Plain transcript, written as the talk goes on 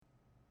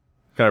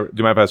Do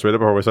you mind if I just read it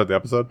before we start the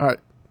episode?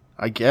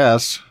 I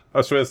guess.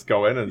 Oh, should we just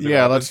go in? And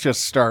let's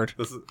just start.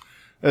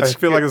 I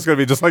feel like it's going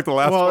to be just like the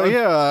last one. Well,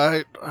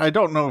 yeah, I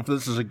don't know if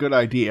this is a good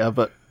idea,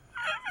 but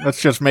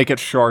let's just make it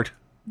short.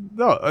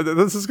 No,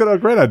 this is a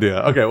great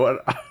idea. Okay,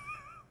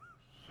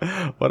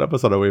 what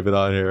episode are we been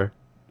on here?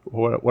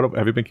 What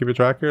have you been keeping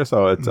track here?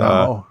 So it's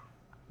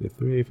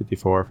 53,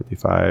 54,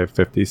 55,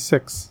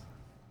 56.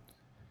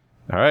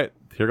 All right,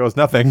 here goes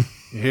nothing.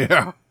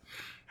 Yeah,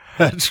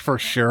 that's for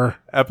sure.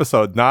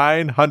 Episode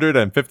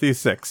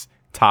 956,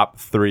 Top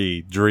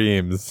 3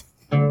 Dreams.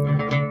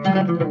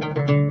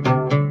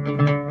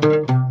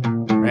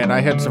 Man, I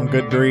had some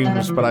good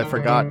dreams, but I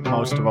forgot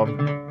most of them.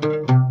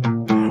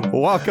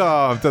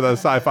 Welcome to the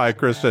Sci-Fi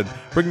Christian,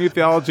 bringing you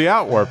theology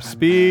at warp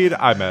speed.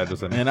 I'm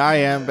Anderson. And I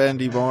am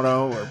Bendy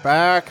Bono. We're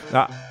back.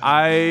 Now,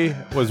 I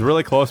was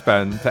really close,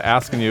 Ben, to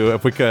asking you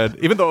if we could,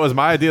 even though it was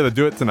my idea to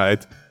do it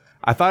tonight,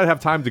 I thought I'd have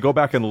time to go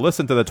back and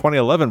listen to the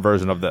 2011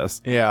 version of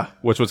this. Yeah.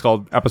 Which was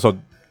called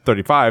episode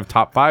 35,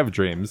 Top 5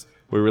 Dreams.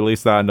 We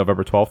released that on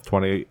November 12th,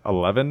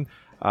 2011.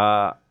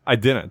 I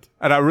didn't.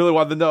 And I really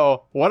wanted to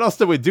know, what else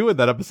did we do in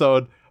that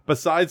episode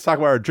besides talk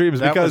about our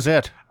dreams? That was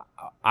it.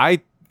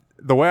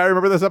 The way I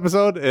remember this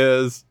episode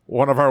is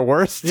one of our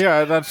worst.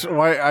 Yeah, that's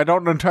why I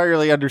don't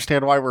entirely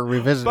understand why we're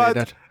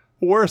revisiting it.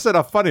 Worse in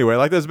a funny way.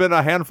 Like there's been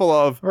a handful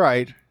of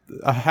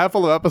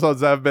episodes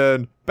that have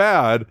been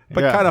bad,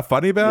 but kind of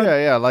funny bad.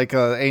 Yeah, like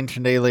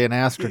Ancient Alien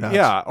Astronauts.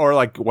 Yeah, or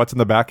like What's in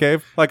the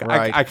Batcave. Like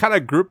I kind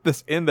of grouped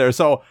this in there.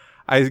 So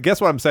I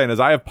guess what I'm saying is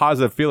I have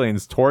positive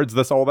feelings towards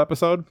this old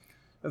episode.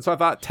 And so I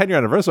thought, 10-year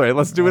anniversary,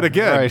 let's do it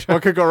again. Right.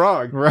 What could go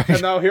wrong? Right.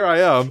 And now here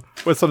I am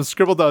with some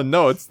scribbled down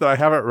notes that I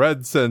haven't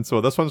read since,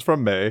 well, this one's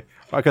from May.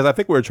 Because I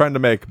think we were trying to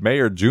make May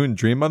or June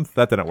Dream Month.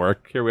 That didn't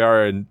work. Here we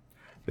are to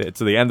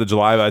the end of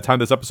July. By the time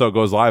this episode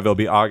goes live, it'll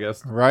be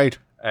August. Right.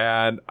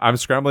 And I'm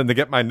scrambling to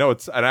get my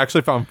notes. And I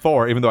actually found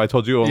 4, even though I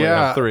told you only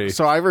have 3.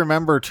 So I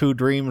remember 2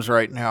 dreams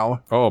right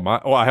now. Oh,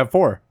 my. Well, I have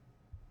 4.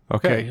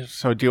 Okay.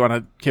 So do you want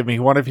to give me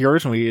one of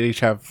yours and we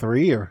each have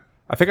 3 or?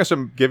 I think I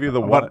should give you the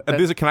one.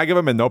 Can I give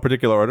them in no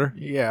particular order?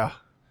 Yeah.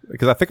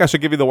 Because I think I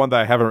should give you the one that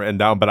I haven't written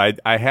down, but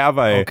I have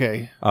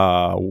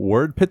a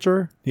word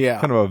picture,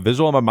 kind of a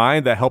visual in my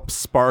mind that helps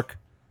spark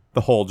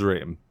the whole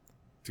dream.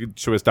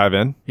 Should we just dive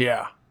in?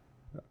 Yeah.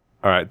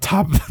 All right,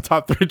 top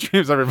 3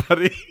 dreams,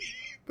 everybody.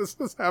 This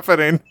is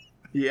happening.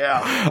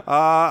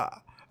 Yeah.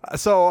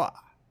 So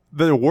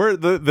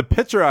the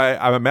picture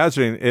I'm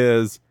imagining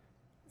is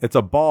it's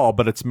a ball,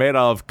 but it's made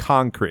of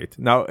concrete.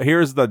 Now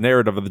here's the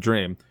narrative of the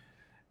dream.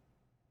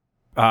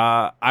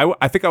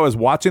 I think I was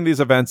watching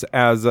these events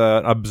as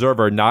an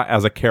observer, not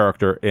as a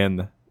character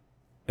in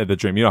the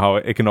dream. You know how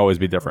it can always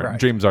be different. Right.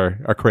 Dreams are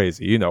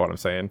crazy. You know what I'm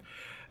saying.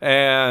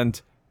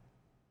 And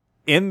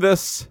in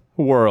this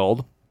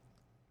world,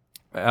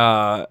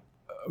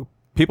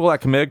 people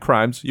that committed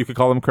crimes, you could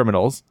call them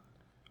criminals,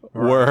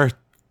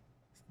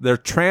 they're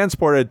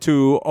transported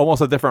to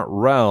almost a different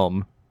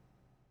realm.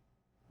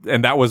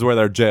 And that was where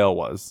their jail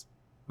was.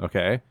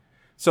 Okay.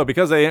 So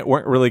because they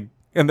weren't really...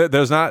 And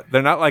they're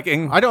not like...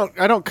 I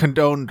don't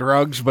condone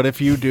drugs, but if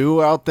you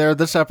do out there,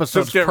 this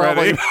episode's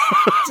probably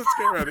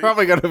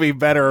probably going to be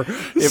better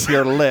if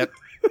you're lit.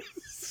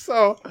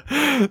 So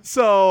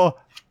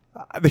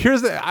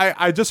here's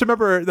I just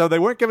remember, no, they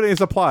weren't given any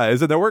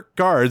supplies and there weren't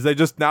guards.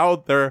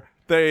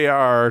 They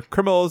are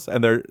criminals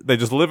and they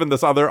just live in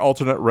this other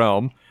alternate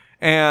realm.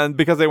 And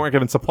because they weren't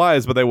given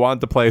supplies, but they wanted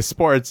to play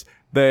sports,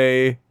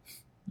 they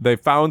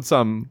found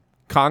some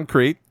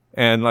concrete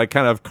and like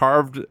kind of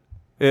carved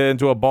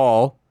into a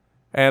ball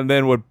and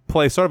then would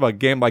play sort of a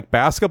game like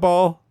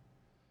basketball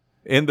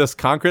in this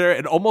concrete area.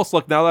 It almost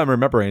looked, now that I'm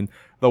remembering,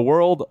 the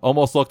world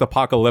almost looked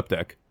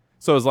apocalyptic.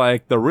 So it was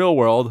like the real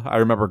world. I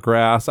remember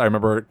grass. I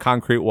remember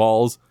concrete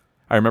walls.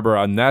 I remember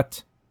a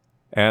net,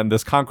 and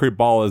this concrete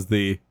ball is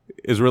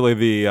really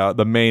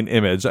the main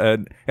image.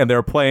 And they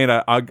were playing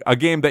a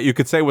game that you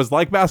could say was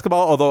like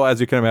basketball, although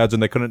as you can imagine,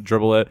 they couldn't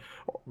dribble it.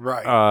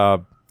 Right. I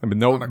mean,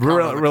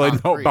 really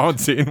no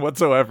bouncing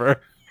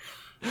whatsoever.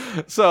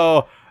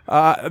 So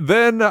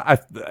then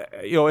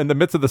in the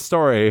midst of the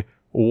story,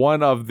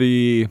 one of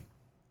the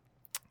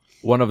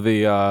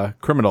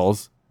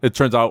criminals, it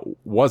turns out,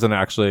 wasn't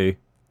actually,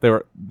 they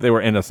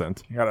were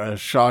innocent. You got a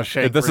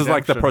Shawshank This redemption. is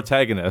like the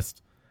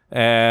protagonist,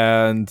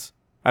 and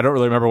I don't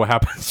really remember what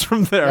happens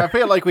from there. Yeah, I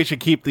feel like we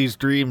should keep these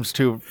dreams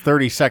to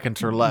 30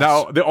 seconds or less.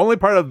 Now, the only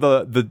part of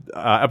the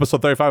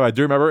episode 35 I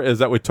do remember is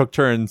that we took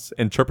turns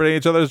interpreting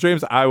each other's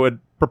dreams. I would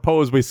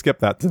propose we skip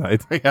that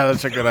tonight. Yeah,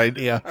 that's a good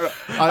idea.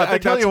 I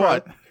tell you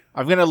what,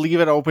 I'm going to leave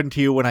it open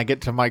to you when I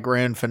get to my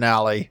grand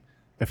finale.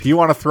 If you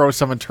want to throw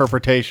some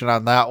interpretation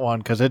on that one,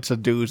 because it's a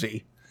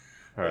doozy.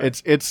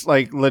 Right. It's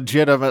like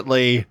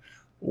legitimately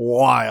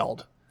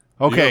wild.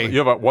 Okay.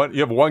 You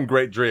have one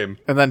great dream.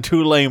 And then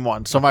 2 lame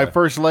ones. So my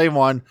first lame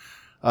one,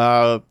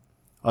 I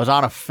was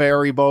on a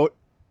ferry boat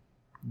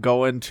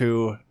going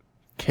to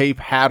Cape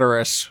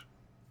Hatteras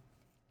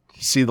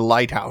to see the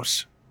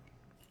lighthouse.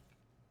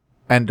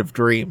 End of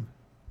dream.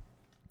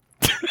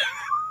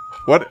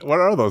 What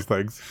are those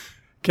things?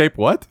 Cape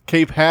what?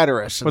 Cape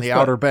Hatteras in What's the that?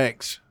 Outer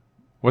Banks.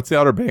 What's the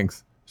Outer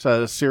Banks? It's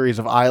a series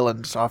of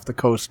islands off the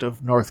coast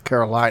of North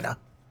Carolina.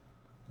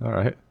 All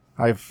right.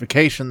 I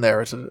vacationed there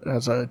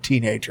as a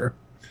teenager.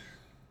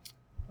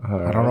 All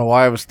I don't know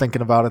why I was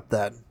thinking about it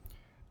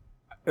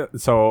then.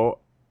 So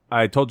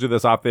I told you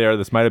this off the air.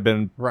 This might have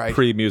been Right.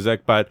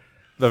 pre-music, but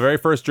the very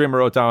first dream I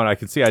wrote down, I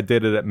can see I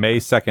did it at May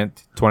 2nd,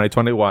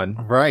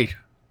 2021. Right.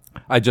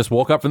 I just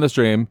woke up from this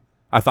dream.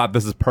 I thought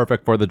this is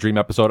perfect for the dream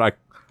episode.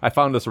 I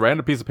found this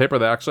random piece of paper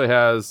that actually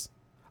has,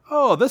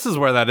 oh, this is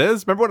where that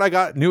is. Remember when I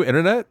got new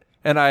internet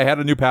and I had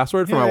a new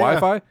password for my Yeah.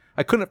 Wi-Fi?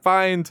 I couldn't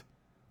find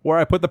where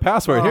I put the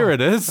password. Here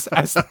it is.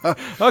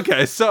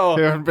 Okay, so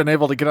I haven't been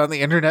able to get on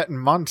the internet in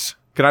months.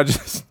 can I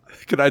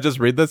just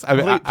read this? I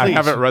mean, I Please.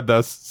 haven't read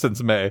this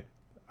since May.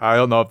 I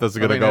don't know if this is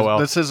going to go well.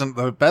 This isn't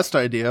the best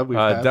idea we've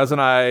had. Des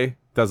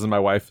and my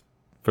wife,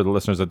 for the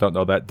listeners that don't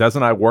know that, Des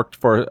and I worked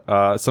for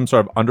some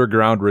sort of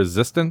underground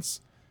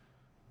resistance,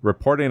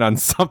 reporting on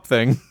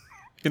something.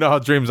 You know how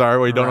dreams are,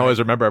 where you don't Right. always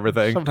remember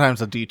everything. Sometimes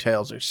the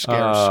details are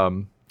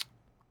scarce.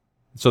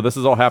 So this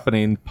is all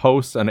happening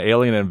post an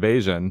alien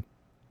invasion,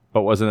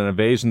 but was an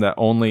invasion that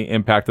only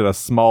impacted a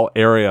small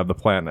area of the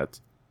planet.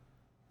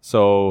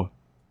 So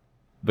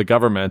the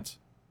government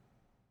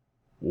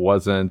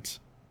wasn't...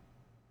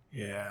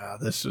 Yeah,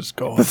 this is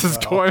going This is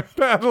going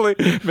badly.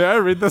 May I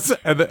read this?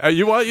 And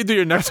you do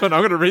your next one.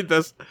 I'm going to read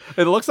this.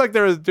 It looks like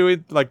there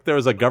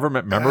was a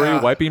government memory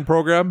wiping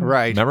program.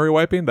 Right. Memory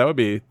wiping.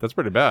 That's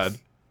pretty bad.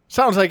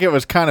 Sounds like it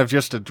was kind of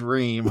just a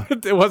dream.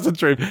 It was a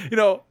dream. You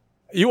know,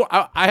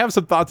 I have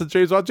some thoughts and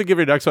dreams. Why don't you give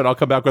your next one? I'll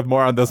come back with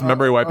more on this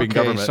memory wiping Okay,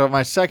 government. so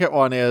my second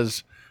one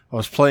is I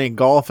was playing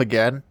golf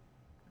again,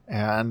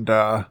 and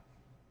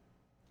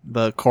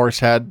the course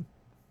had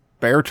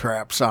bear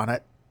traps on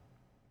it.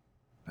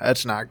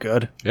 That's not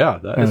good. Yeah,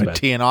 that is And bad.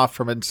 teeing off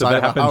from Did inside that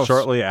of the happen house.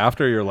 shortly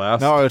after your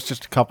last? No, it was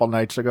just a couple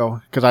nights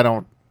ago because I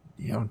don't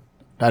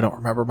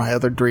remember my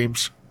other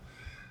dreams.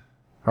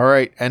 All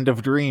right, end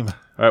of dream.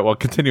 All right, well,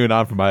 continuing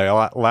on from my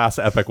last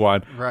epic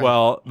one. Right.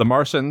 Well, the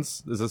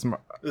Martians, is this...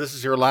 This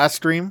is your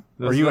last dream,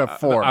 or you have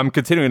four? I'm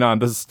continuing on.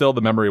 This is still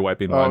the memory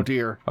wiping one. Oh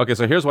dear. Okay,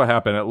 so here's what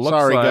happened. It looks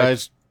Sorry, like...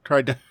 guys.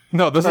 Tried to.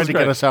 No, this Tried is to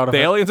great. get us out of the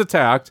it. aliens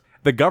attacked.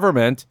 The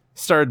government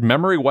started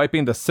memory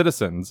wiping the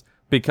citizens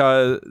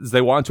because they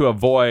want to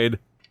avoid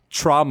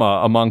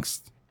trauma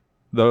amongst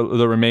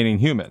the remaining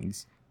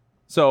humans.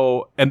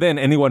 So, and then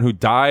anyone who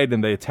died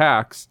in the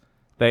attacks,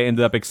 they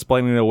ended up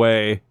explaining it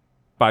away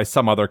by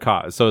some other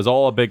cause. So it's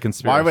all a big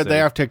conspiracy. Why would they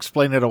have to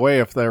explain it away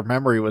if their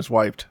memory was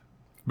wiped?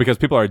 Because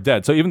people are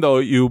dead. So even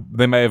though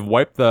they may have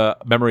wiped the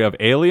memory of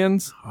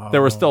aliens,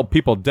 there were still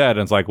people dead.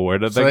 And it's like, where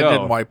did So they they go?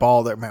 didn't wipe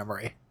all their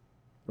memory.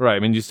 Right. I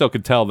mean, you still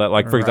could tell that,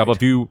 like, for example, Right.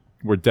 if you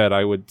were dead,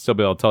 I would still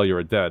be able to tell you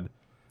were dead.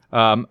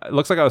 It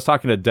looks like I was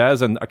talking to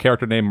Des and a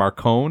character named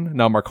Marcone.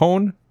 Now,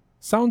 Marcone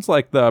sounds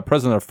like the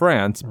president of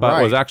France, but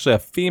Right. was actually a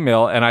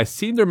female. And I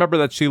seem to remember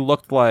that she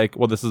looked like,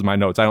 well, this is my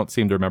notes. I don't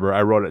seem to remember.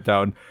 I wrote it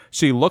down.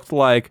 She looked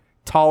like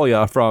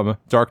Talia from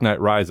Dark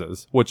Knight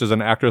Rises, which is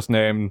an actress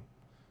named...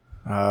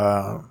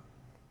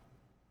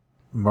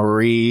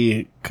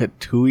 Marie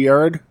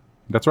Cotillard.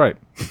 That's right.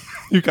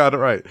 You got it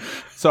right.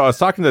 So I was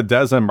talking to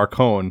Des and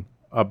Marcone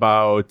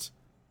about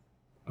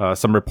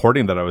some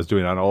reporting that I was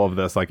doing on all of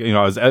this. Like, you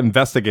know, I was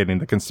investigating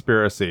the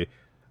conspiracy.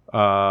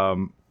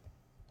 And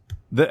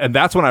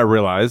that's when I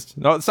realized,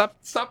 no, stop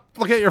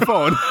looking at your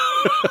phone.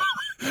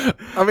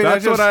 I mean,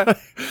 That's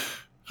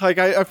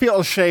I feel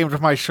ashamed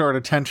of my short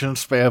attention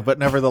span, but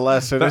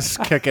nevertheless, it is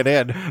kicking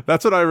in.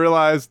 That's when I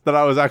realized that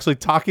I was actually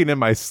talking in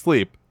my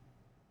sleep.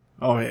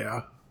 Oh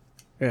yeah,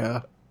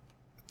 yeah.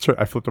 Sure,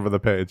 I flipped over the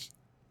page.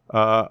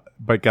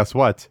 But guess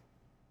what?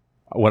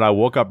 When I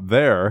woke up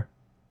there,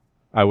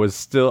 I was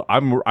still,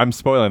 I'm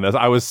spoiling this.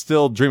 I was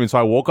still dreaming. So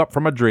I woke up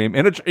from a dream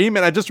in a dream,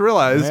 and I just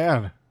realized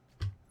Man,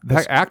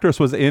 that actress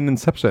was in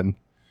Inception.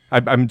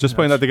 I'm just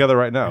putting that together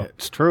right now.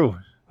 it's true.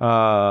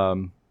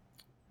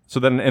 So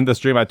then in this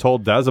dream, I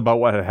told Des about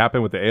what had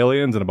happened with the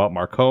aliens and about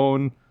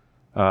Marcone.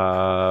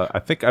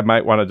 I think I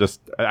might want to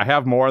I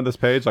have more on this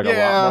page, like a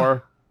Yeah. lot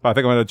more. But I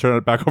think I'm going to turn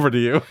it back over to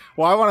you.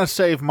 Well, I want to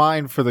save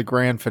mine for the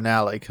grand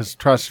finale because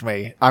trust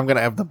me, I'm going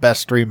to have the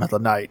best dream of the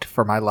night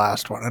for my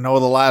last one. I know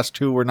the last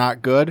two were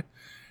not good.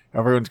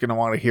 Everyone's going to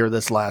want to hear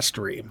this last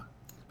dream.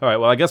 All right.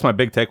 Well, I guess my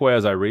big takeaway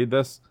as I read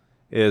this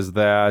is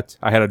that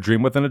I had a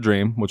dream within a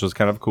dream, which was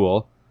kind of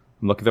cool.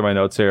 I'm looking through my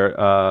notes here.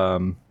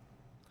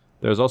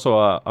 There's also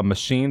a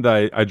machine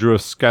that I drew a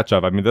sketch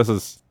of. I mean,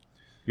 that's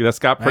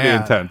got pretty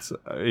Man. intense.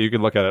 You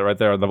can look at it right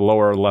there on the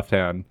lower left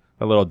hand,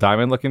 that little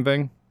diamond looking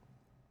thing.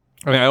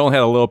 I mean, I only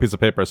had a little piece of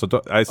paper, so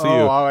I see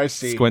you I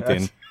see.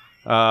 squinting.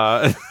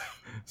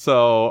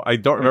 So I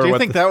don't remember. Do you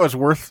think that was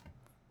worth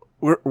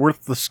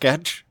the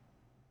sketch?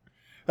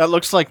 That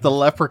looks like the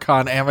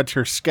Leprechaun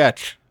amateur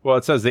sketch. Well,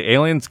 it says the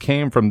aliens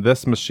came from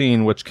this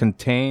machine, which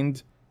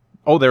contained.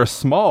 Oh, they're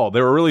small. They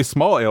were really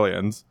small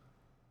aliens.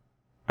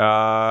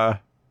 And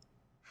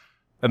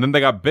then they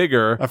got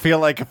bigger. I feel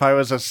like if I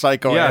was a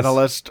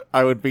psychoanalyst,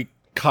 I would be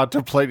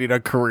contemplating a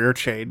career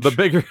change.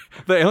 The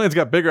aliens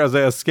got bigger as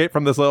they escaped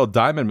from this little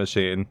diamond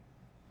machine.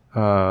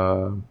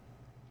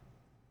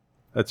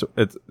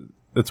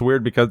 It's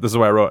weird because this is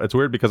what I wrote. It's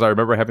weird because I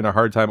remember having a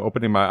hard time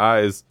opening my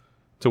eyes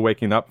to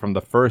waking up from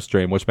the first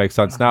dream, which makes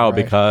sense now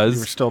because you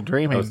were still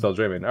dreaming. I was still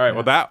dreaming. All right,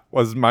 well that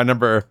was my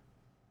number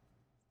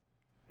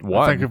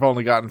 1. I think you've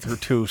only gotten through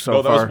 2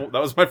 so far. That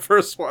was my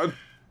first one.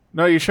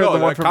 No, you showed the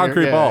one from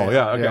concrete ball.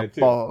 Yeah, okay. Yeah,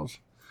 balls.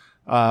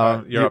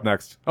 You're up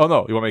next. Oh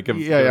no, you want me to give?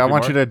 Yeah, I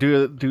want you to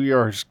do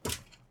yours.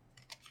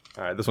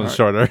 All right, this one's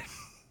shorter.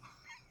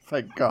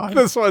 Thank God.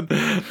 This one,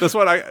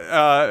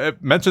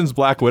 it mentions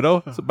Black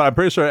Widow, but I'm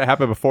pretty sure it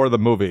happened before the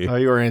movie. Oh,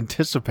 you were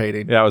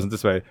anticipating. Yeah, I was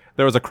anticipating.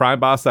 There was a crime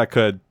boss that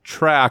could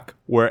track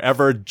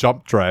wherever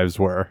jump drives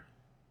were.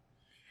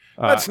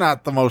 That's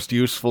not the most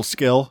useful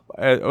skill.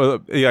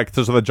 Yeah,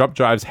 so the jump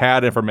drives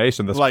had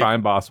information this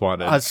crime boss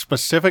wanted. A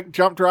specific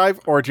jump drive,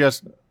 or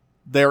just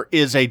there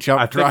is a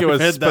jump drive in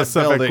that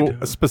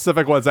building?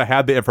 Specific ones that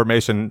had the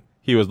information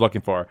he was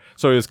looking for.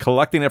 So he was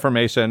collecting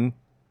information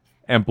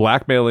and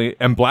blackmail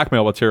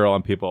material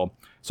on people.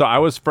 So I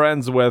was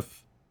friends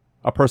with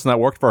a person that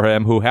worked for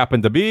him who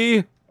happened to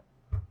be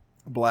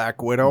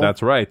Black Widow.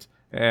 That's right.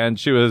 And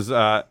she was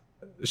so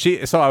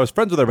I was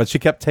friends with her, but she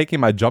kept taking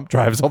my jump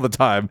drives all the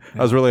time. I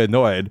was really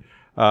annoyed.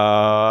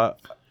 Well,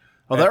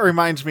 that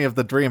reminds me of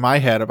the dream I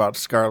had about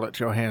Scarlett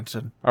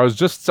Johansson. I was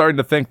just starting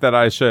to think that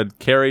I shouldn't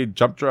carry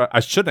jump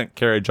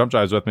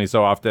drives with me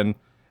so often,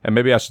 and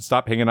maybe I should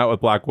stop hanging out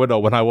with Black Widow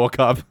when I woke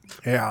up.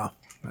 Yeah,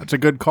 that's a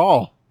good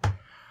call.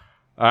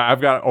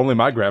 I've got only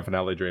my grand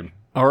finale dream.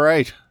 All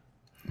right.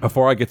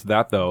 Before I get to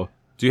that, though,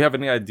 do you have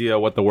any idea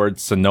what the word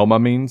Sonoma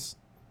means?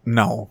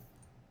 No.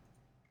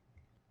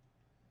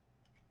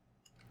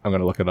 I'm going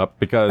to look it up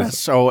because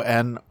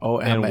Sonoma.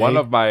 In one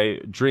of my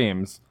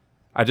dreams,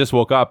 I just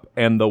woke up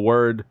and the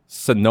word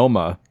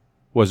Sonoma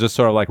was just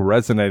sort of like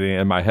resonating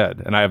in my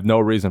head, and I have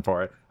no reason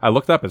for it. I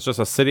looked up. It's just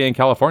a city in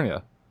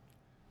California.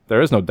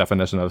 There is no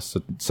definition of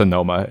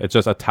Sonoma. It's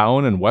just a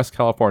town in West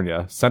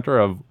California,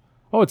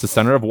 it's a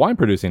center of wine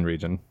producing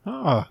region.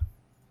 Oh.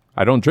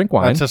 I don't drink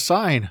wine. That's a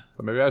sign.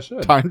 But maybe I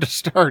should. Time to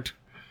start.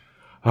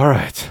 All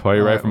right. Well, are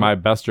you ready for my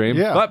best dream?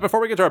 Yeah. But before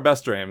we get to our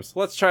best dreams,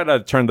 let's try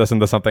to turn this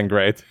into something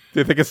great.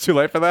 Do you think it's too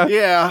late for that?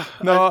 Yeah.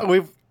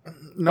 No.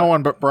 No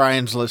one but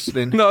Brian's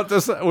listening. No,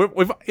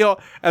 we've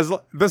as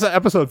this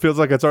episode feels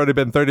like it's already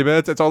been 30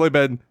 minutes, it's only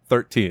been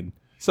 13.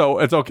 So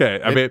it's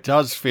okay. It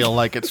does feel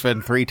like it's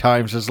been 3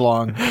 times as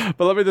long.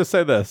 But let me just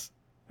say this.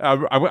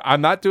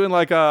 I'm not doing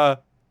like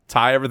a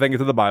tie everything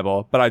into the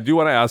Bible, but I do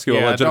want to ask you a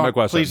legitimate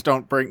question. Please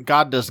don't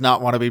God does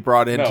not want to be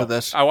brought into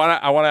this. I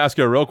want to ask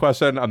you a real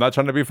question. I'm not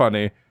trying to be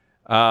funny.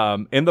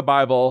 In the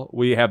Bible,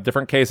 we have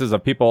different cases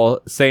of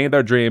people saying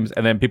their dreams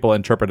and then people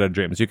interpreted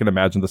dreams. You can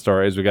imagine the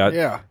stories. We got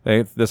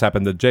this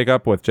happened to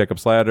Jacob with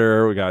Jacob's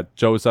ladder. We got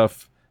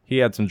Joseph. He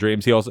had some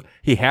dreams.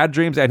 He had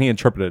dreams and he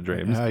interpreted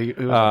dreams. It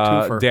was a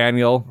twofer.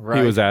 Daniel,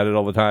 he was at it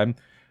all the time.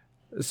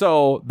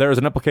 So there's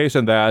an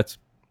implication that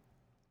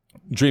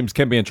dreams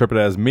can be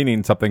interpreted as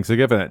meaning something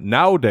significant.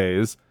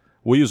 Nowadays,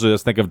 we usually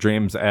just think of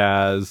dreams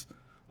as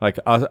like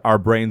our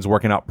brains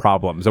working out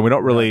problems, and we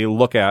don't really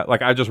look at,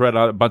 like, I just read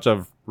a bunch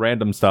of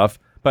random stuff,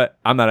 but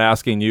I'm not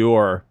asking you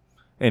or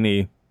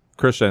any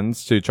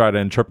Christians to try to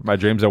interpret my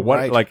dreams and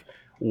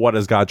what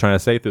is God trying to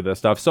say through this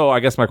stuff. So I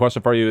guess my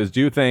question for you is, do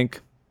you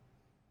think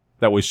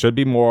that we should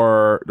be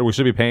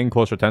paying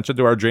closer attention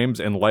to our dreams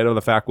in light of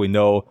the fact we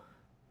know,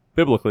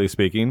 biblically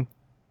speaking,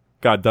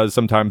 God does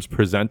sometimes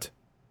present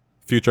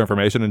future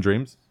information in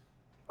dreams?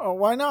 Oh,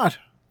 why not?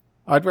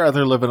 I'd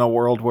rather live in a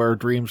world where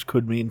dreams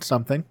could mean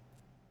something.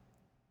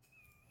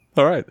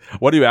 All right.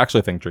 What do you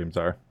actually think dreams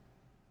are?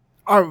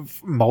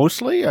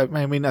 Mostly. I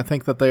mean, I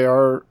think that they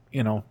are,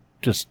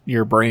 just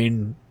your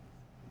brain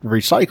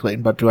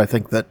recycling. But do I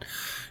think that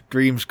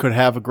dreams could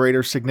have a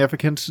greater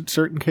significance in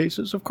certain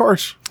cases? Of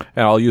course.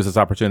 And I'll use this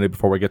opportunity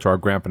before we get to our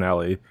grand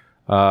finale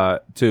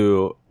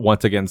to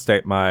once again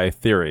state my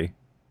theory,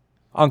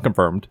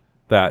 unconfirmed,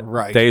 that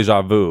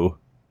deja vu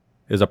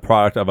is a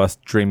product of us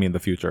dreaming the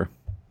future.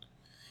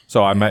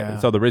 So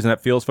So the reason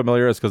that feels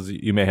familiar is because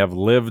you may have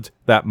lived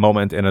that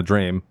moment in a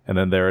dream, and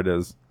then there it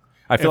is.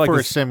 I feel for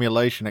a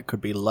simulation, it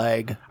could be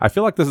lag. I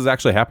feel like this has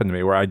actually happened to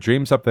me, where I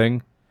dream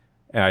something,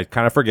 and I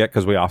kind of forget,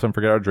 because we often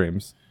forget our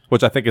dreams,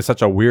 which I think is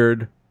such a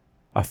weird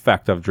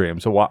effect of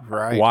dreams. So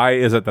why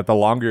is it that the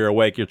longer you're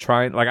awake, you're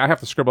trying? Like, I have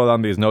to scribble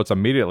down these notes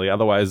immediately.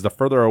 Otherwise, the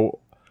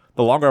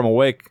longer I'm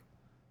awake,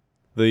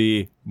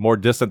 the more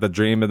distant the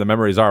dream and the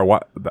memories are.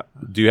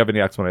 Do you have any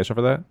explanation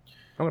for that?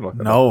 I'm gonna look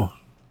that up.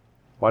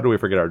 Why do we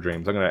forget our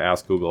dreams? I'm going to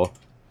ask Google.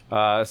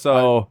 What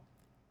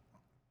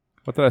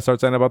did I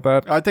start saying about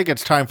that? I think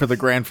it's time for the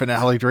grand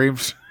finale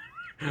dreams.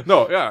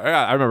 No,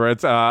 I remember.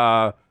 It's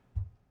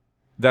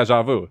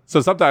deja vu.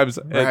 So sometimes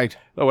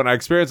when I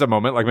experience a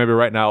moment, like maybe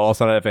right now, all of a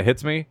sudden if it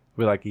hits me, I'll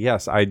be like,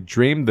 yes, I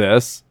dreamed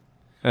this,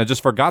 and I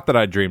just forgot that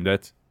I dreamed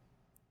it.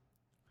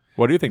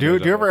 What do you think? Do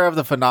you ever have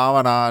the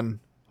phenomenon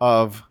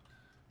of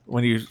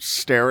when you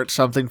stare at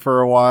something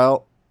for a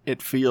while,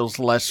 it feels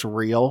less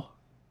real?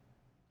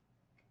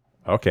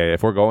 Okay,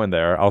 if we're going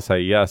there, I'll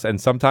say yes.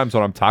 And sometimes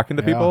when I'm talking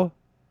to people,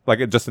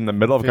 like just in the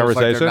middle of a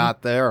conversation, like they're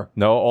not there.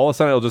 No, all of a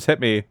sudden it'll just hit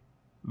me.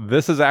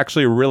 this is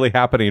actually really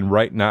happening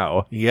right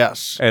now.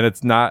 Yes. And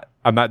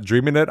I'm not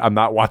dreaming it. I'm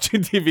not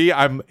watching TV.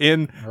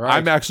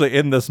 I'm actually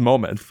in this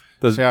moment.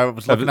 See, I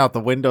was looking out the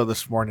window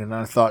this morning and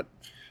I thought,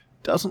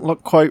 doesn't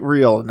look quite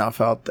real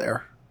enough out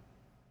there.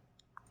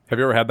 Have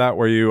you ever had that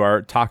where you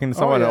are talking to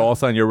someone and all of a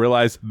sudden you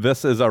realize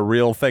this is a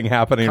real thing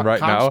happening right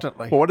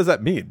constantly. now? Well, what does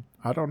that mean?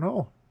 I don't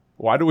know.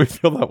 Why do we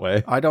feel that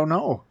way? I don't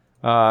know.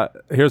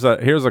 Here's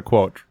a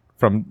quote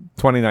from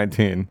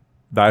 2019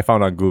 that I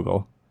found on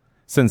Google.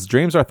 Since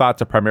dreams are thought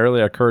to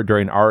primarily occur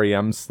during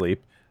REM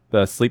sleep,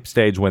 the sleep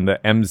stage when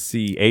the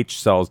MCH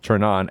cells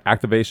turn on,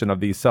 activation of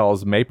these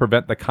cells may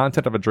prevent the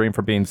content of a dream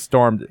from being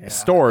stored in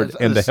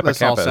the hippocampus.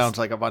 This all sounds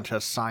like a bunch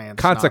of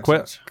science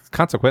nonsense.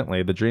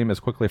 Consequently, the dream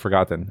is quickly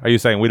forgotten. Are you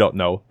saying we don't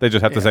know? They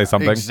just have to say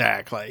something?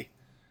 Exactly.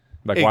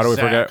 Like, why do we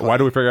forget? Why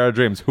do we forget our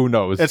dreams? Who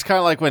knows? It's kind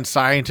of like when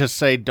scientists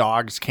say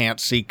dogs can't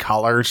see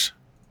colors.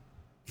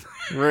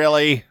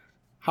 Really?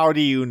 How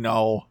do you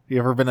know? You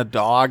ever been a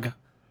dog?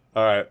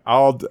 All right.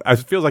 It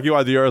feels like you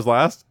want to do yours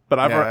last, but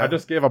I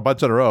just gave a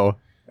bunch in a row.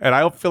 And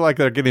I don't feel like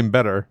they're getting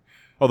better.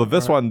 Although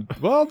this one's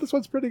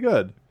pretty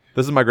good.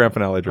 This is my grand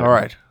finale dream. All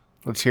right.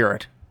 Let's hear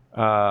it.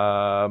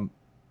 I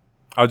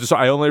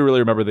only really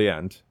remember the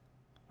end.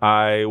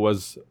 I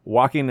was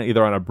walking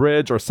either on a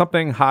bridge or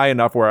something high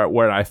enough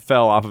where I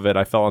fell off of it.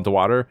 I fell into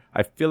water.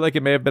 I feel like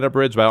it may have been a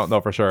bridge, but I don't know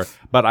for sure.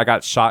 But I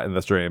got shot in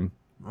this dream.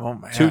 Oh,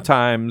 man. 2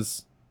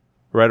 times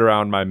right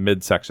around my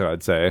midsection,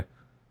 I'd say.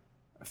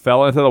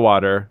 Fell into the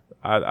water.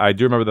 I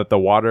do remember that the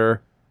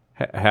water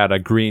had a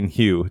green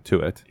hue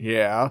to it.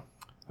 Yeah.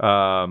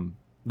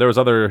 There was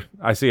I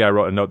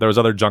wrote a note. There was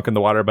other junk in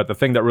the water, but the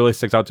thing that really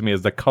sticks out to me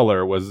is the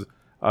color was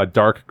a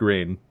dark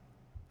green.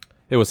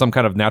 It was some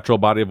kind of natural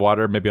body of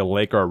water, maybe a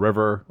lake or a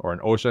river or an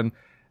ocean.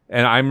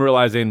 And I'm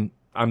realizing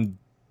I'm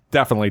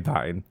definitely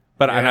dying.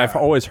 And I've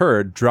always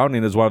heard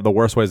drowning is one of the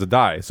worst ways to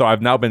die. So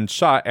I've now been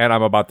shot and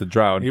I'm about to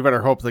drown. You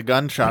better hope the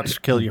gunshots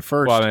kill you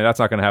first. Well, I mean, that's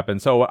not going to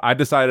happen. So I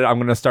decided I'm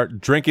going to start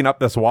drinking up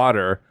this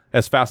water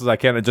as fast as I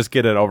can and just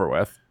get it over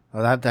with.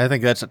 Well, I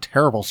think that's a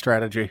terrible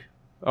strategy.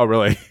 Oh,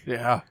 really?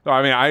 Yeah. So,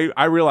 I mean,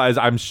 I realize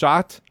I'm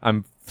shot.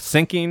 I'm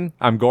sinking.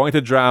 I'm going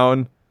to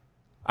drown.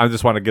 I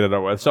just want to get it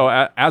over with. So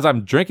as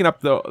I'm drinking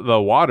up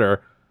the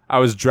water, I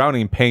was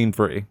drowning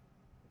pain-free.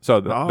 So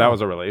that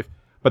was a relief.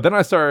 But then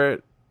I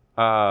started...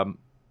 So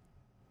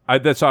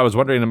I was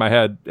wondering in my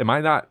head, am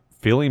I not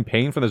feeling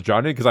pain from this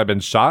drowning because I've been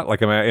shot?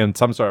 Like, am I in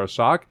some sort of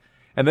shock?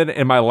 And then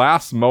in my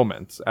last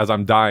moments, as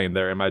I'm dying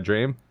there in my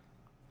dream,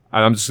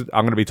 I'm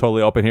going to be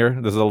totally open here.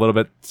 This is a little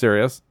bit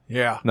serious.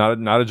 Yeah.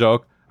 Not a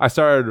joke. I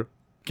started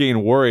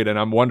getting worried, and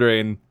I'm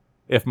wondering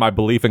if my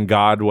belief in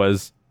God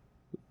was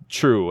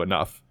true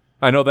enough.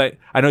 I know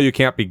you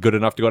can't be good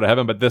enough to go to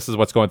heaven, but this is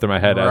what's going through my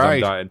head as I'm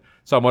dying.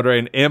 So I'm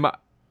wondering,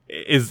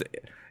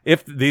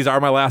 if these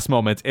are my last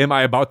moments, am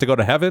I about to go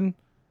to heaven?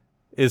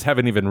 Is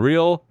heaven even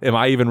real? Am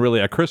I even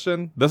really a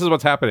Christian? This is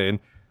what's happening.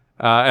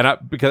 So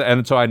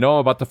I know I'm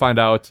about to find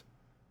out.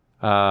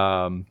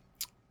 So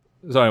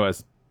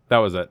anyways, that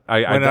was it.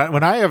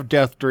 When I have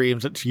death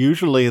dreams, it's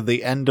usually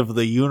the end of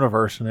the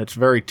universe, and it's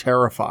very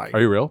terrifying. Are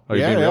you real? Are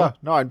you being real?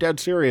 No, I'm dead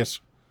serious.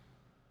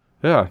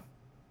 Yeah.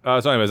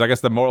 So anyways, I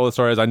guess the moral of the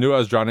story is I knew I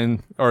was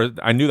drowning, or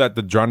I knew that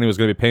the drowning was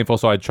going to be painful,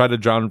 so I tried to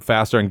drown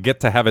faster and get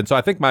to heaven. So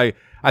I think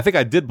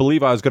I did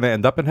believe I was going to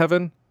end up in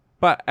heaven.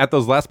 But at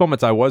those last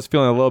moments, I was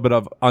feeling a little bit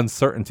of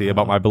uncertainty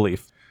about my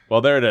belief.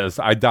 Well, there it is.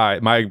 I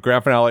died. My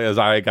grand finale is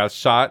I got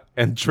shot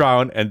and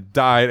drowned and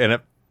died.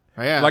 And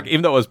like,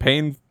 even though it was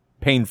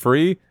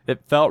pain-free,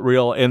 it felt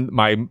real in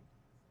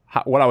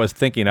what I was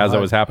thinking as it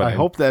was happening. I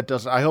hope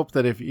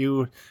that if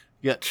you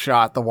get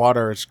shot, the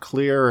water is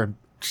clear and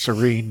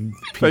serene,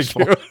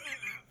 peaceful. Thank you.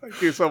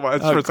 Thank you so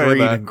much for saying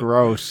that. And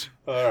gross.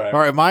 All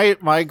right.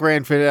 My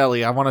grand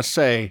finale, I want to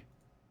say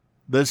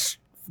this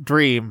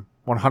dream,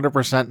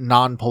 100%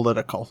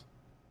 non-political,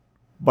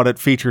 but it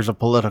features a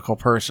political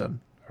person.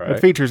 Right. It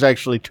features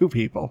actually 2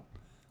 people,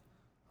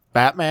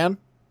 Batman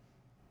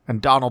and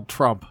Donald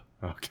Trump.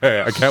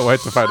 Okay, I can't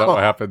wait to find out what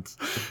happens.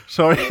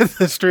 So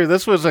this dream,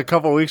 this was a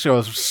couple weeks ago. It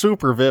was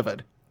super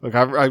vivid. Like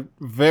I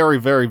very,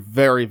 very,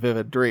 very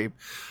vivid dream.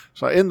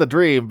 So in the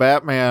dream,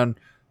 Batman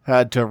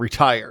had to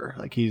retire.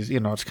 Like it's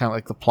kind of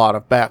like the plot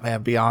of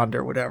Batman Beyond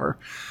or whatever.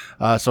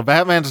 So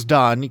Batman's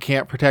done. You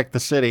can't protect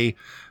the city.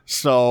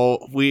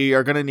 So we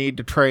are going to need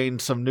to train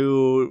some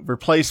new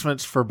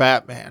replacements for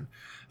Batman.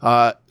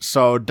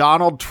 So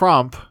Donald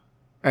Trump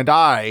and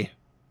I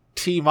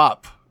team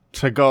up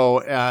to go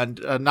and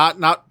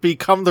not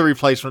become the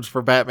replacements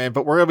for Batman,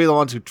 but we're going to be the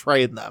ones who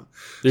train them.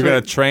 You're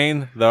going to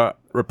train the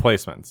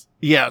replacements.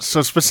 Yeah.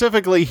 So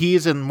specifically,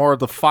 he's in more of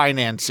the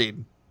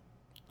financing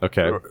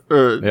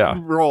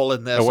role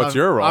in this. And what's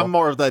your role? I'm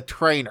more of the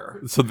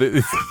trainer. So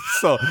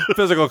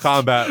physical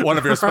combat, one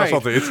of your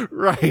specialties.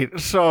 Right.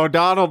 So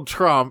Donald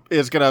Trump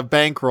is going to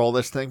bankroll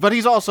this thing, but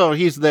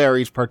he's there.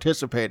 He's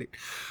participating.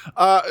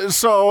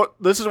 So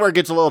this is where it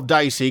gets a little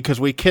dicey because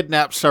we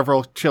kidnapped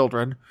several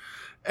children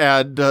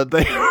and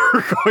they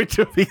were going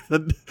to be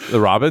the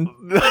Robin.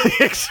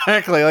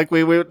 Exactly, like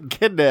we would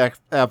kidnap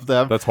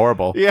them. That's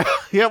horrible. Yeah.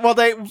 Well,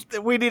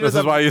 we needed. This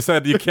is why you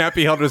said you can't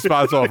be held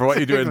responsible for what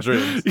you do in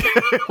dreams.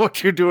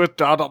 What you do with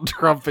Donald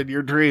Trump in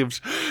your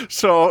dreams.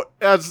 So,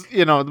 as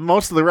you know,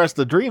 most of the rest of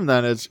the dream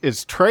then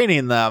is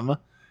training them,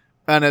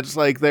 and it's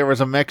like there was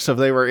a mix of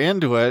they were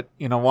into it,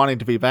 wanting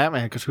to be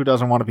Batman, because who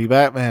doesn't want to be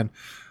Batman?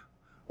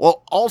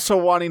 Well, also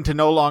wanting to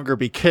no longer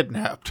be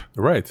kidnapped.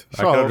 Right.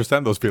 So, I can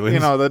understand those feelings.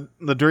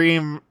 The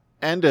dream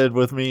ended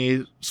with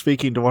me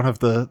speaking to one of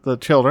the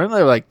children.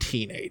 They're like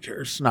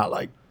teenagers, not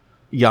like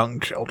young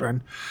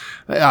children.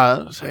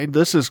 Saying,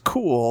 this is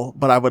cool,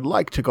 but I would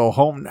like to go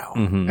home now.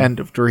 Mm-hmm. End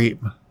of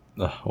dream.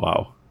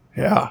 Wow.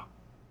 Yeah.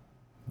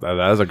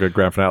 That is a good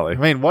grand finale.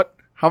 I mean,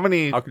 how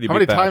many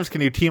times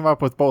can you team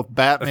up with both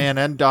Batman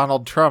and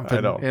Donald Trump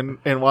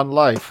in one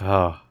life?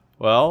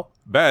 Well,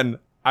 Ben,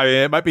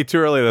 it might be too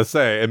early to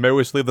say, and maybe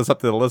we should leave this up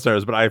to the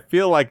listeners, but I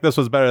feel like this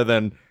was better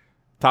than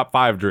top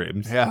 5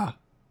 dreams. Yeah.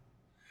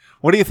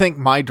 What do you think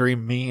my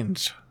dream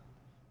means?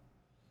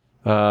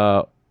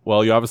 Well,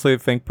 you obviously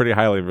think pretty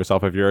highly of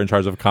yourself if you're in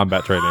charge of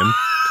combat training.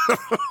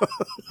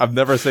 I've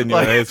never seen you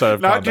in any sort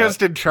of not combat.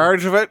 Just in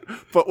charge of it,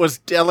 but was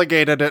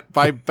delegated it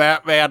by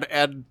Batman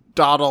and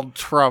Donald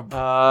Trump.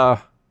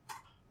 Yeah,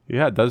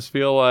 it does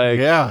feel like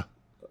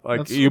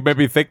you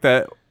maybe think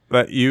that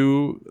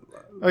you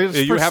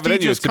have it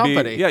in you to be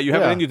you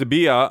have it in you to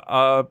be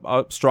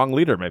a strong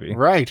leader, maybe.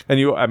 Right. And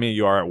you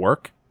are at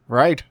work.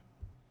 Right.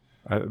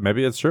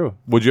 Maybe it's true.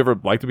 Would you ever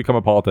like to become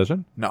a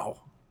politician? No.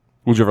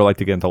 Would you ever like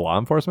to get into law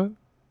enforcement?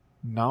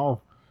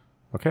 No.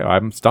 Okay,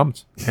 I'm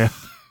stumped. Yeah.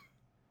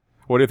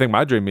 What do you think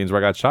my dream means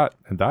where I got shot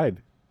and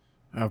died?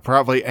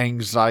 Probably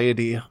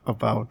anxiety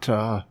about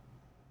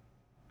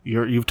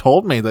you've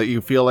told me that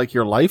you feel like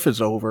your life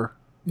is over.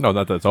 No,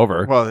 not that it's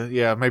over. Well,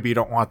 yeah, maybe you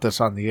don't want this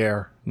on the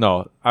air.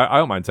 No, I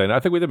don't mind saying it. I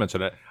think we did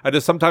mention it. I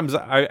just sometimes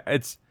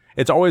it's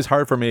always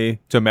hard for me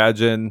to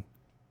imagine.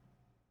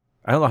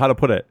 I don't know how to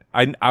put it.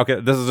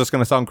 Okay, this is just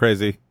going to sound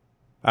crazy.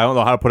 I don't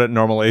know how to put it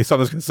normally, so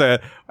I'm just going to say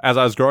it. As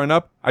I was growing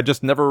up, I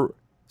just never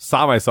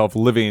saw myself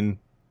living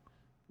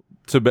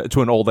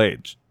to an old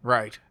age.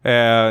 Right.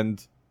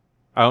 And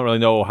I don't really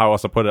know how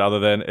else to put it other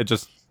than it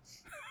just...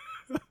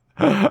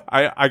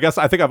 I guess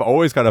I think I've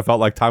always kind of felt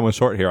like time was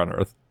short here on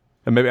Earth.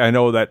 And maybe I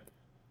know that,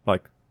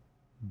 like,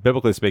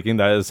 biblically speaking,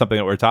 that is something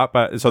that we're taught,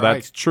 but so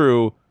that's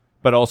true.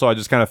 But also I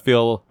just kind of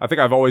feel... I think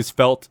I've always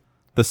felt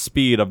the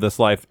speed of this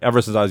life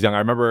ever since I was young. I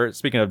remember,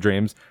 speaking of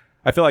dreams,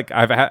 I feel like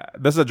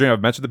this is a dream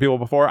I've mentioned to people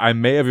before. I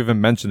may have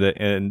even mentioned it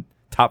in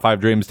top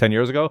 5 dreams 10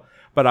 years ago,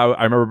 but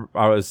I remember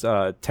I was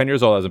 10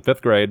 years old. I was in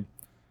 5th grade.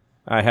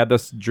 I had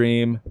this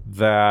dream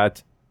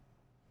that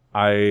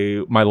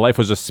my life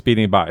was just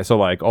speeding by. So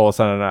like all of a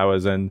sudden I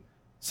was in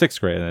 6th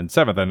grade and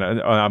 7th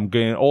and I'm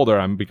getting older.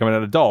 I'm becoming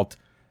an adult.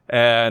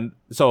 And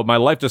so my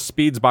life just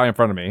speeds by in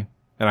front of me.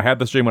 And I had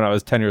this dream when I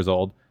was 10 years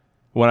old.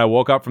 When I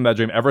woke up from that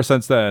dream, ever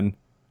since then,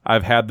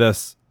 I've had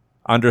this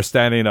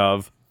understanding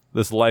of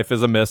this life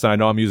is a miss. And I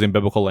know I'm using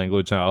biblical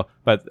language now,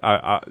 but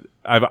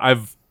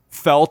I've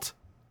felt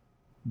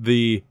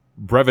the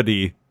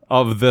brevity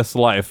of this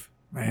life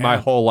my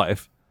whole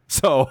life.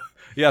 So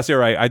yes, you're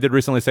right. I did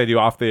recently say to you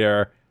off the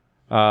air,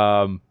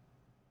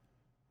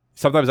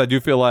 sometimes I do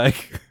feel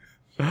like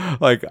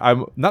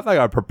I'm not like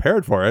I'm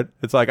prepared for it.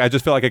 It's like I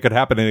just feel like it could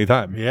happen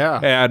anytime. Yeah.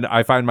 And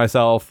I find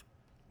myself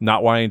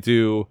not wanting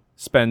to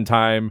spend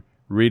time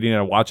reading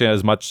and watching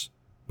as much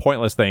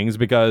pointless things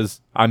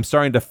because I'm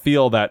starting to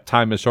feel that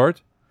time is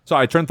short. So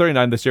I turned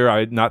 39 this year.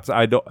 I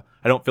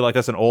don't feel like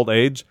that's an old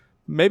age.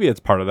 Maybe it's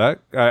part of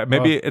that.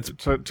 Maybe it's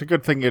a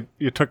good thing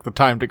you took the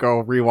time to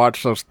go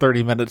rewatch those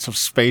 30 minutes of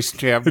Space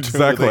Jam.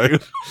 Exactly.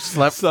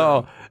 Slept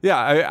so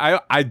yeah,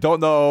 I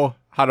don't know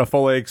how to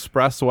fully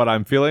express what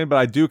I'm feeling, but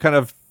I do kind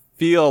of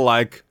feel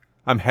like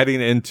I'm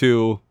heading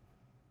into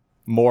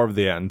more of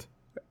the end.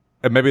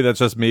 And maybe that's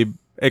just me.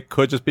 It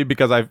could just be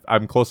because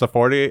I'm close to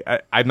 40.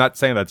 I'm not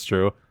saying that's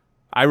true.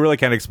 I really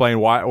can't explain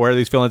where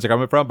these feelings are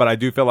coming from, but I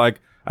do feel like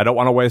I don't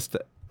want to waste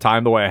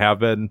time the way I have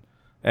been.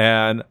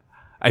 And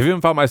I've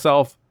even found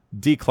myself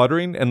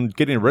decluttering and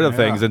getting rid of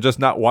things and just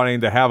not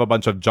wanting to have a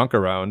bunch of junk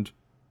around.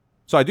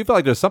 So I do feel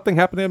like there's something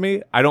happening to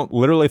me. I don't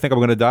literally think I'm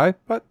going to die,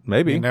 but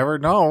maybe. You never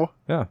know.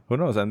 Yeah, who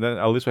knows? And then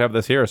at least we have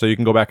this here so you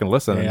can go back and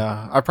listen.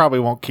 Yeah, I probably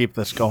won't keep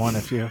this going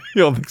if you...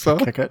 You don't think so?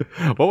 Kick it.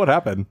 What would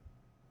happen?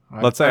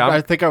 Let's say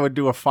I think I would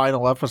do a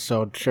final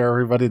episode, share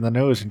everybody in the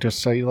news, and just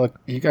say, "Look,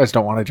 you guys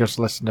don't want to just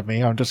listen to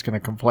me. I'm just going to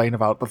complain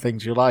about the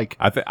things you like."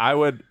 I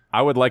would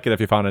like it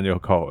if you found a new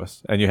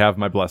co-host, and you have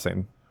my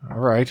blessing. All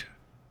right.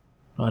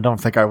 I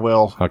don't think I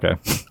will. Okay.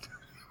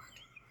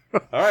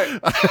 All right.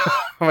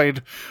 I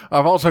mean,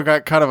 I've also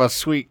got kind of a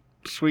sweet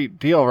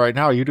deal right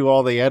now. You do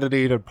all the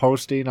editing and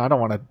posting. I don't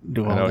want to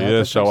do all that. You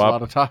just show up. A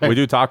lot of time. We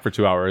do talk for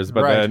 2 hours,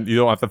 but then you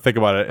don't have to think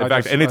about it. In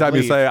fact, anytime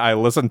you say I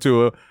listen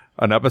to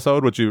an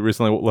episode, which you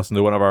recently listened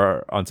to one of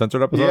our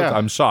uncensored episodes,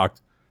 I'm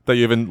shocked that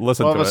you even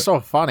listened to it. Well, it was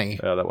so funny.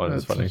 Yeah, that one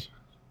was funny.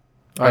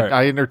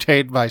 I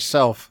entertained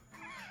myself.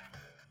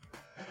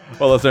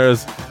 Well,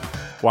 listeners,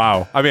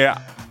 wow. I mean,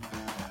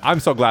 I'm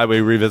so glad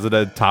we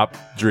revisited top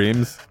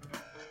dreams.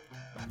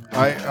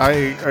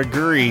 I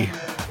agree.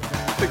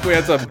 I think we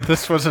had some.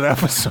 This was an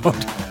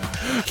episode.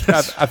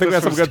 I think we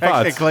had some good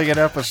thoughts. Technically, an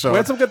episode. We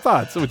had some good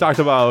thoughts. We talked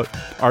about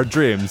our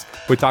dreams.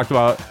 We talked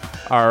about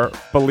our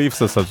belief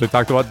systems. We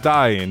talked about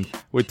dying.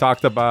 We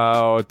talked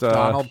about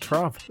Donald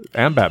Trump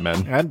and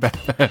Batman.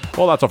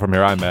 Well, that's all from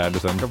here. I'm Matt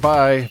Anderson.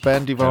 Goodbye,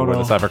 Ben And we're the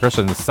Devono. Cypher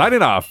Christians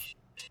signing off.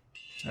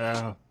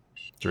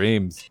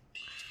 Dreams.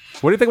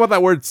 What do you think about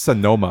that word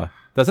Sonoma?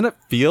 Doesn't it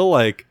feel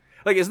like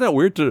isn't it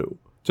weird to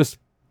just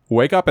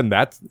wake up and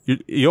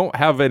you don't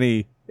have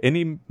any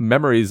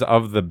memories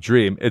of the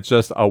dream? It's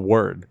just a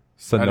word.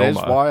 Sonoma. That is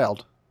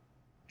wild.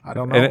 I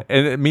don't know.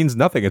 And it means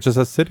nothing. It's just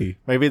a city.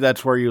 Maybe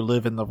that's where you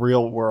live in the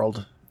real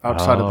world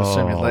outside of the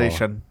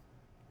simulation.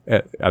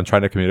 I'm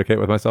trying to communicate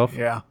with myself.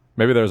 Yeah.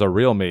 Maybe there's a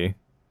real me.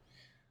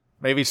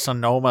 Maybe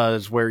Sonoma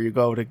is where you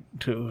go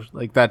to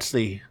like it's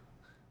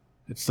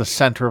the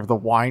center of the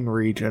wine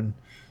region.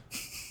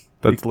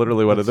 That's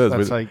literally what it is.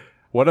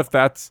 What if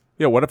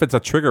it's a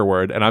trigger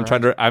word and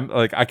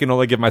I can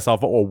only give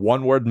myself a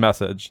one-word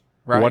message.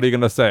 Right. What are you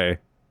going to say?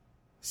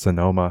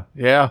 Sonoma.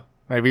 Yeah.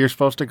 Maybe you're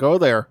supposed to go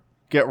there,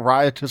 get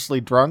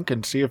riotously drunk,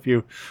 and see if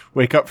you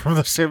wake up from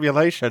the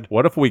simulation.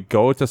 What if we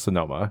go to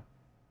Sonoma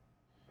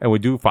and we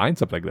do find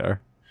something there?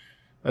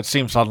 That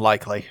seems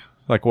unlikely.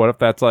 Like, what if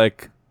that's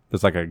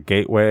there's a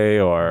gateway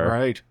or...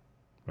 Right.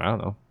 I don't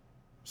know.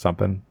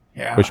 Something.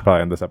 Yeah. We should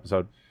probably end this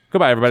episode.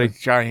 Goodbye, everybody. It's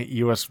a giant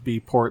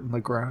USB port in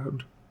the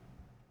ground.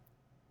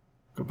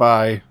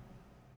 Goodbye.